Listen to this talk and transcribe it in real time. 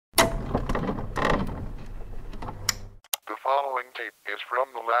following tape is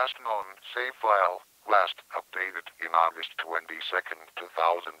from the last known save file, last updated in August 22nd,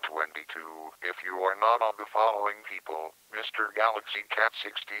 2022. If you are not on the following people, Mr. Galaxy Cat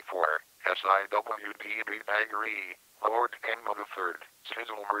 64, SIWDB Agri, Lord Emma III,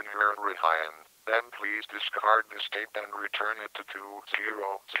 Sizzle Murder Ryan, then please discard this tape and return it to 2003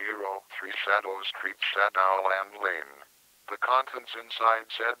 Shadow Street, Shadowland Lane. The contents inside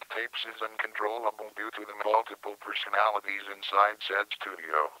said tapes is uncontrollable due to the multiple personalities inside said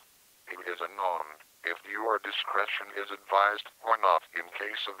studio. It is unknown if viewer discretion is advised or not in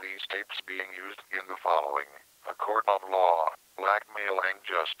case of these tapes being used in the following: a court of law, blackmail and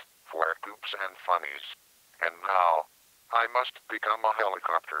just for poops and funnies. And now, I must become a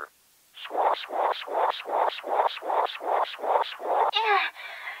helicopter. Swah, swah, swah, swah, swah, swah, swah, swah, swah.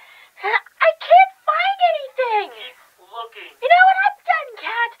 I can't find anything! Keep looking. You know what? I'm done,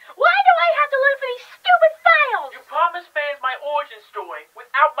 Cat. Why do I have to look for these stupid files? You promised fans my origin story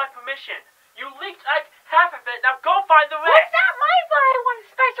without my permission. You leaked like half of it. Now go find the rest. What's not my fault? I want to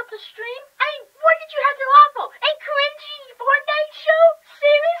spice up the stream. What did you have to offer? A cringy Fortnite show?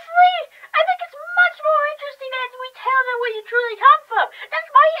 Seriously? I think it's much more interesting as we tell them where you truly come from. That's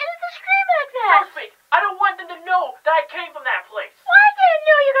why you ended the stream like that. Don't speak. I don't want them to know that I came from that place. Well, I didn't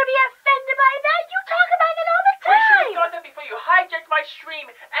know you were going to be offended by that. You talk about it all the We should have time. done that before you hijacked my stream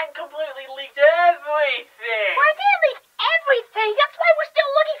and completely leaked everything. Well, I didn't leak everything. That's why we're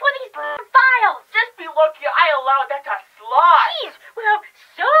still looking for these files. Just be lucky I allowed that to slide. Jeez, well,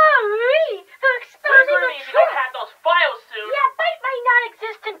 sorry for exposing We're the going to truth. have those files soon. Yeah, bite my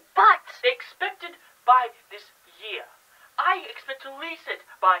non-existent butt. Expected by this year. I expect to release it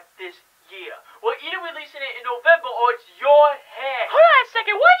by this year. We're either releasing it in November or it's your head. Hold on a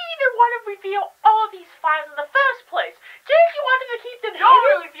second. Why do you even want to reveal all these files in the first place? Didn't you want them to keep them You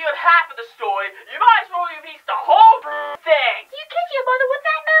only hidden? revealed half of the story. You might as well release the whole thing. You kick your mother with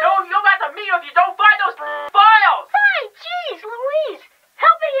that now? No, you're about to me if you don't find those files. Fine, jeez, Louise.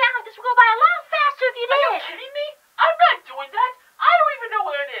 Help me out. This will go by a lot faster if you Are you did. kidding me? I'm not doing that. I don't even know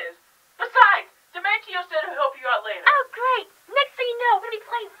where it is. Besides, Dementio said he'll help you out later. Oh, great. Next thing you know, we're going to be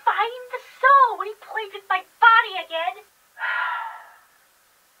playing Fighting the Soul when he plays with my body again.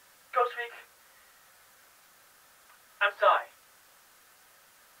 Ghost Week. I'm sorry.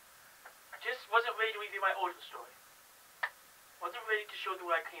 I just wasn't ready to reveal my origin story. Wasn't ready to show them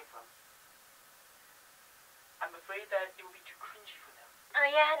where I came from. I'm afraid that it would be too cringy for them. Oh,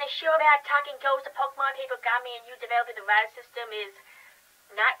 yeah, and the show about talking ghosts to Pokemon people got me and you developing the virus system is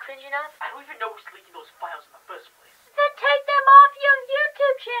not cringe enough? I don't even know who's leaking those files in the first place. Then take them off your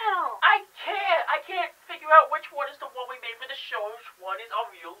YouTube channel. I can't figure out which one is the one we made for the show and which one is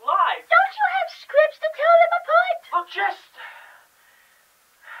our real life. Don't you have scripts to tell them apart? Well, just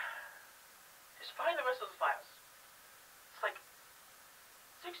find the rest of the files. It's like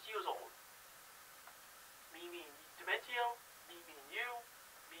 60 years old. Me and Dementio, me and you,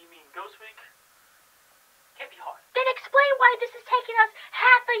 me and Ghost Week. Can't be hard. Then explain why this is taking us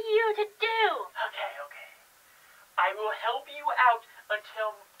half a year to do. Okay. I will help you out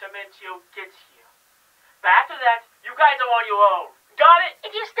until Dementio gets here. But after that, you guys are on your own. Got it?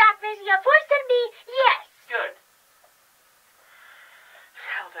 If you stop raising your voice at me, yes. Good.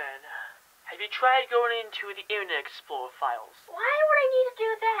 Now then, have you tried going into the Internet Explorer files? Why would I need to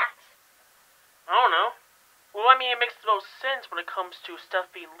do that? I don't know. Well, I mean, it makes the most sense when it comes to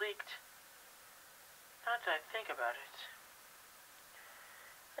stuff being leaked. Now that I think about it,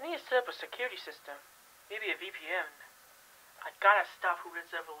 I need to set up a security system. Maybe a VPN. I gotta stop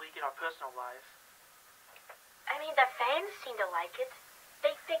whoever's ever leaking our personal lives. I mean, the fans seem to like it.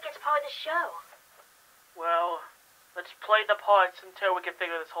 They think it's part of the show. Well, let's play the parts until we can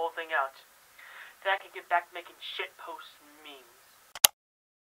figure this whole thing out. Then I can get back to making shitpost memes.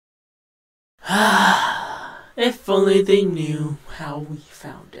 If only they knew how we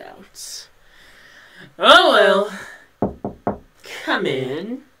found out. Oh well. Come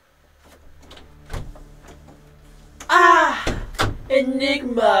in.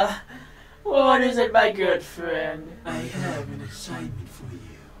 Enigma! What is it, my good friend? I have an assignment for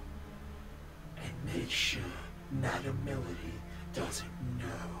you. And make sure Madam Melody doesn't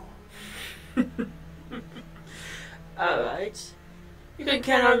know. Alright. You can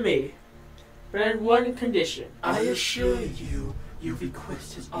count on me. But on one condition. I assure you, your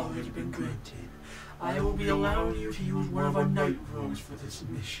request has already been granted. I will be allowing you to use one of our night rooms for this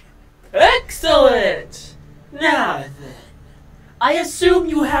mission. Excellent! Now then. I assume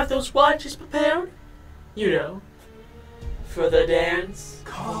you have those watches prepared? You know, for the dance?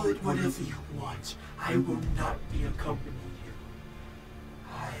 Call it whatever you want. I will not be accompanying you.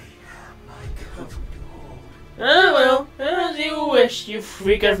 I have my cover to hold. Oh well, wish, you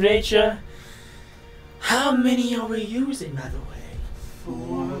freak of nature. How many are we using, by the way?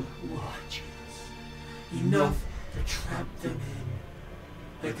 4 watches. Enough to trap them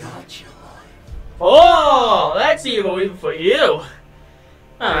in the gotcha life. Oh, that's evil even for you.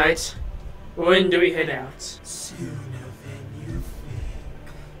 Alright. When do we head out? Soon.